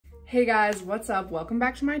Hey guys, what's up? Welcome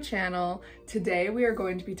back to my channel. Today we are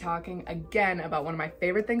going to be talking again about one of my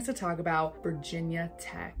favorite things to talk about, Virginia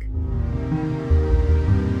Tech.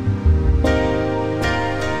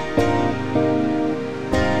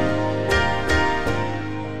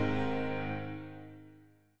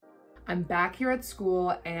 I'm back here at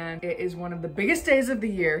school and it is one of the biggest days of the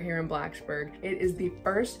year here in Blacksburg. It is the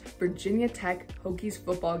first Virginia Tech Hokies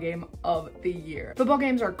football game of the year. Football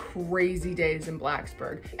games are crazy days in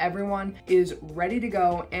Blacksburg. Everyone is ready to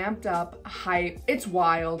go, amped up, hype. It's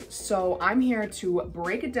wild. So I'm here to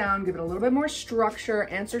break it down, give it a little bit more structure,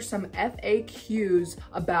 answer some FAQs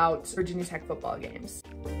about Virginia Tech football games.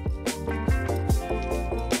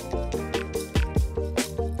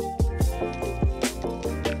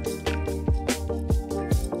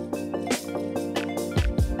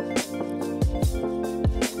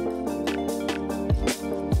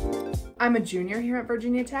 I'm a junior here at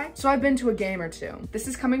Virginia Tech, so I've been to a game or two. This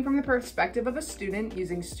is coming from the perspective of a student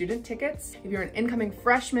using student tickets. If you're an incoming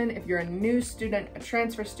freshman, if you're a new student, a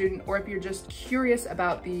transfer student, or if you're just curious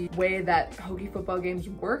about the way that Hokie football games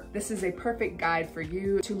work, this is a perfect guide for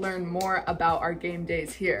you to learn more about our game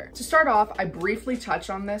days here. To start off, I briefly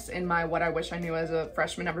touched on this in my What I Wish I Knew as a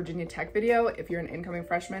Freshman at Virginia Tech video. If you're an incoming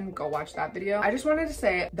freshman, go watch that video. I just wanted to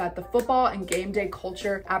say that the football and game day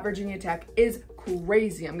culture at Virginia Tech is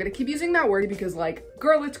crazy. I'm gonna keep using that word because, like,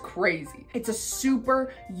 girl, it's crazy. It's a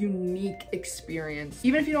super unique experience.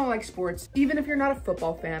 Even if you don't like sports, even if you're not a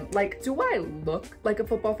football fan, like, do I look like a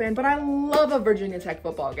football fan? But I love a Virginia Tech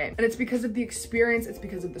football game. And it's because of the experience, it's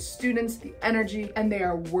because of the students, the energy, and they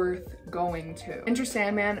are worth going to. Enter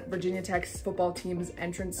Sandman, Virginia Tech's football team's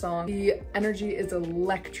entrance song. The energy is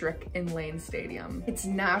electric in Lane Stadium. It's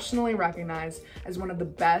nationally recognized as one of the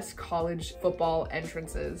best college football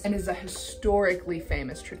entrances and is a historically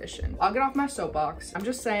famous tradition. I'll get off my soapbox. I'm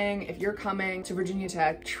just saying, if you're coming to Virginia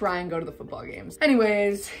Tech, try and go to the football games.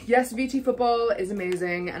 Anyways, yes, VT football is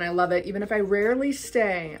amazing and I love it, even if I rarely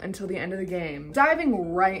stay until the end of the game.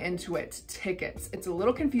 Diving right into it, tickets. It's a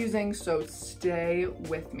little confusing, so stay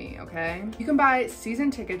with me, okay? You can buy season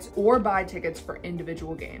tickets or buy tickets for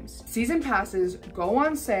individual games. Season passes go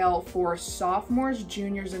on sale for sophomores,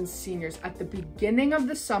 juniors, and seniors at the beginning of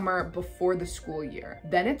the summer before the school year.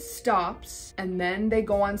 Then it stops, and then they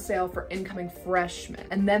go on sale for incoming freshmen.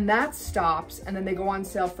 And then that stops, and then they go on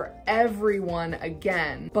sale for everyone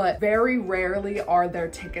again. But very rarely are there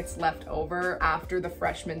tickets left over after the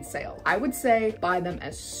freshman sale. I would say buy them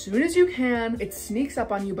as soon as you can. It sneaks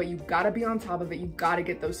up on you, but you gotta be on top of it. You gotta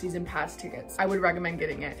get those season pass tickets. I would recommend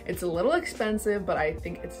getting it. It's a little expensive, but I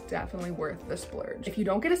think it's definitely worth the splurge. If you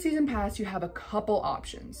don't get a season pass, you have a couple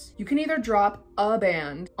options. You can either drop a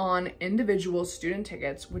band on individual student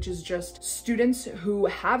tickets, which is just students who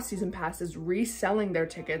have season passes reselling their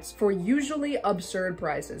tickets for usually absurd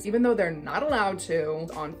prices, even though they're not allowed to,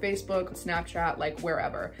 on Facebook, Snapchat, like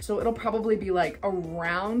wherever. So it'll probably be like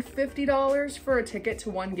around $50 for a ticket to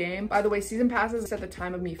one game. By the way, season passes at the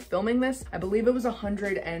time of me filming this, I believe it was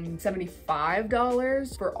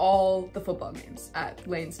 $175 for all the football games at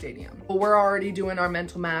Lane Stadium. But we're already doing our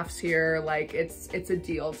mental maths here, like it's a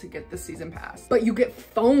deal to get the season pass. But you get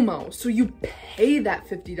FOMO, so you pay that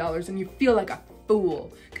 $50 and you feel like a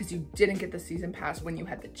fool because you didn't get the season pass when you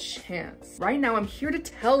had the chance. Right now, I'm here to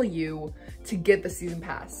tell you to get the season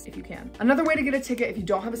pass if you can. Another way to get a ticket if you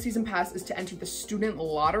don't have a season pass is to enter the student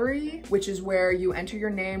lottery, which is where you enter your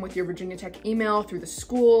name with your Virginia Tech email through the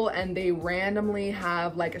school, and they randomly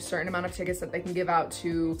have like a certain amount of tickets that they can give out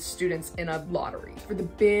to students in a lottery. For the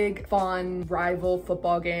big, fun, rival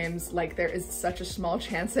football games, like, there is such a small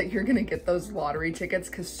chance that you're gonna get those lottery tickets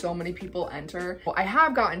because so many people enter. Well, I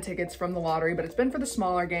have gotten tickets from the lottery, but it's been for the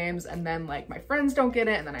smaller games, and then like my friends don't get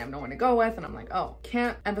it, and then I have no one to go with, and I'm like, oh,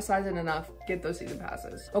 can't emphasize it enough, get those season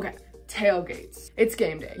passes. Okay. Tailgates. It's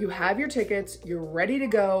game day. You have your tickets, you're ready to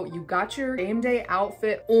go, you got your game day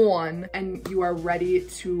outfit on, and you are ready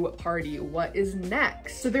to party. What is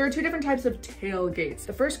next? So there are two different types of tailgates.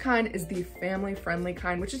 The first kind is the family-friendly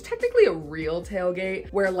kind, which is technically a real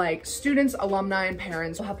tailgate, where like students, alumni, and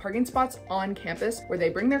parents will have parking spots on campus where they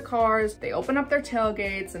bring their cars, they open up their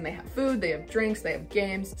tailgates, and they have food, they have drinks, they have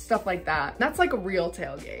games, stuff like that. That's like a real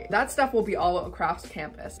tailgate. That stuff will be all across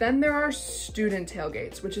campus. Then there are student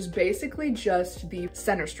tailgates, which is basically basically just the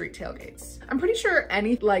Center Street tailgates. I'm pretty sure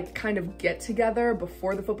any like kind of get together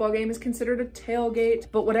before the football game is considered a tailgate,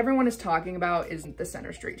 but what everyone is talking about is the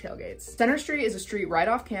Center Street tailgates. Center Street is a street right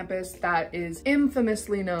off campus that is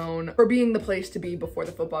infamously known for being the place to be before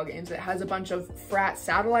the football games. It has a bunch of frat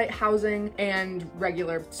satellite housing and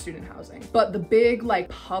regular student housing. But the big like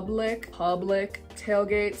public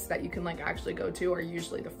tailgates that you can like actually go to are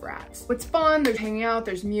usually the frats. It's fun, there's hanging out,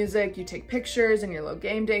 there's music, you take pictures in your little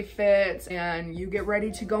game day fits, and you get ready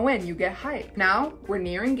to go in, you get hyped. Now, we're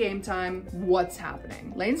nearing game time. What's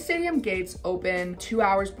happening? Lane Stadium gates open 2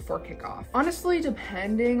 hours before kickoff. Honestly,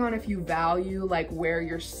 depending on if you value like where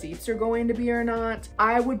your seats are going to be or not,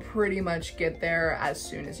 I would pretty much get there as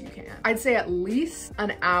soon as you can. I'd say at least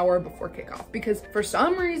an hour before kickoff, because for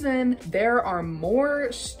some reason, there are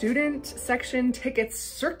more student section tickets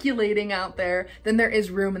circulating out there than there is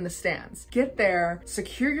room in the stands. Get there,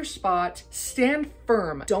 secure your spot, stand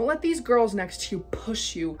firm. Don't let these girls next to you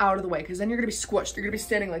push you out of the way, because then you're gonna be squished. You're gonna be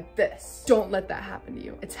standing like this. Don't let that happen to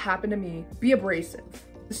you. It's happened to me. Be abrasive.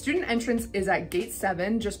 The student entrance is at gate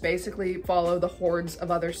 7. Just basically follow the hordes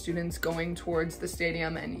of other students going towards the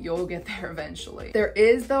stadium and you'll get there eventually. There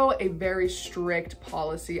is though a very strict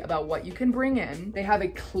policy about what you can bring in. They have a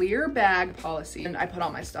clear bag policy, and I put all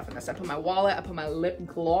my stuff in this. I put my wallet, I put my lip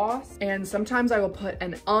gloss, and sometimes I will put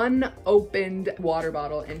an unopened water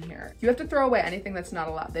bottle in here. You have to throw away anything that's not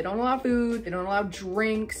allowed. They don't allow food, they don't allow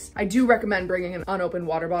drinks. I do recommend bringing an unopened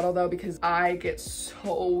water bottle though, because I get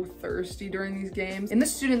so thirsty during these games. In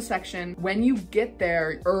the student section, when you get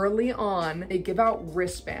there early on, they give out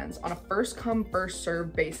wristbands on a first come first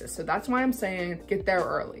serve basis. So that's why I'm saying get there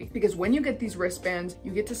early, because when you get these wristbands,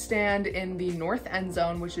 you get to stand in the north end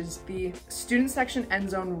zone, which is the student section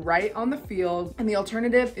end zone right on the field. And the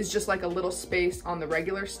alternative is just like a little space on the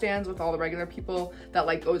regular stands with all the regular people that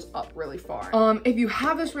like goes up really far. If you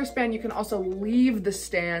have this wristband, you can also leave the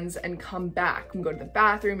stands and come back. You can go to the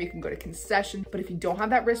bathroom, you can go to concession, but if you don't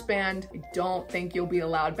have that wristband, I don't think you'll be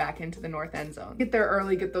allowed back into the north end zone. Get there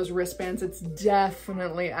early, get those wristbands. It's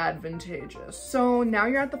definitely advantageous. So now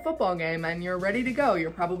you're at the football game and you're ready to go.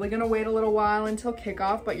 You're probably gonna wait a little while until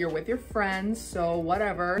kickoff, but you're with your friends, so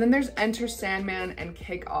whatever. And then there's Enter Sandman and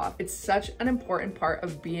kickoff. It's such an important part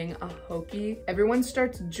of being a Hokie. Everyone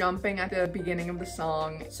starts jumping at the beginning of the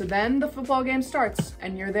song. So then the football game starts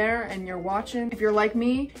and you're there and you're watching. If you're like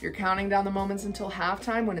me, you're counting down the moments until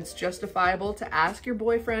halftime when it's justifiable to ask your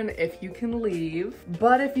boyfriend if you can leave.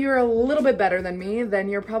 But if you're a little bit better than me, then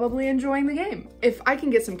you're probably enjoying the game. If I can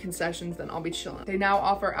get some concessions, then I'll be chilling. They now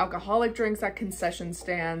offer alcoholic drinks at concession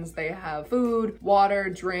stands. They have food, water,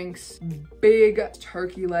 drinks, big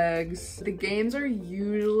turkey legs. The games are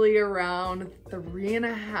usually around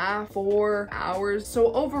 3.5, 4 hours.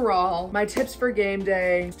 So overall, my tips for game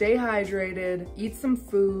day: stay hydrated, eat some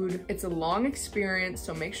food. It's a long experience,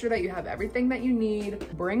 so make sure that you have everything that you need.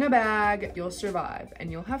 Bring a bag, you'll survive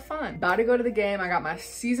and you'll have fun. About to go to the game. I got my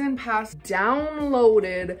season pass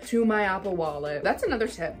downloaded to my Apple Wallet. That's another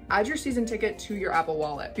tip. Add your season ticket to your Apple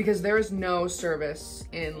Wallet, because there is no service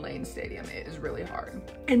in Lane Stadium. It is really hard.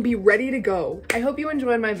 And be ready to go. I hope you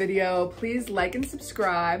enjoyed my video. Please like and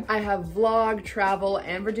subscribe. I have vlog, travel,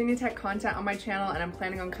 and Virginia Tech content on my channel, and I'm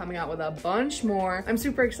planning on coming out with a bunch more. I'm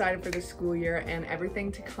super excited for this school year and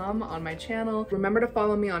everything to come on my channel. Remember to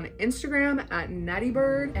follow me on Instagram at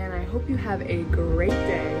NattyBird, and I hope you have a great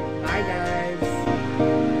day. Bye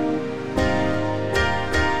guys.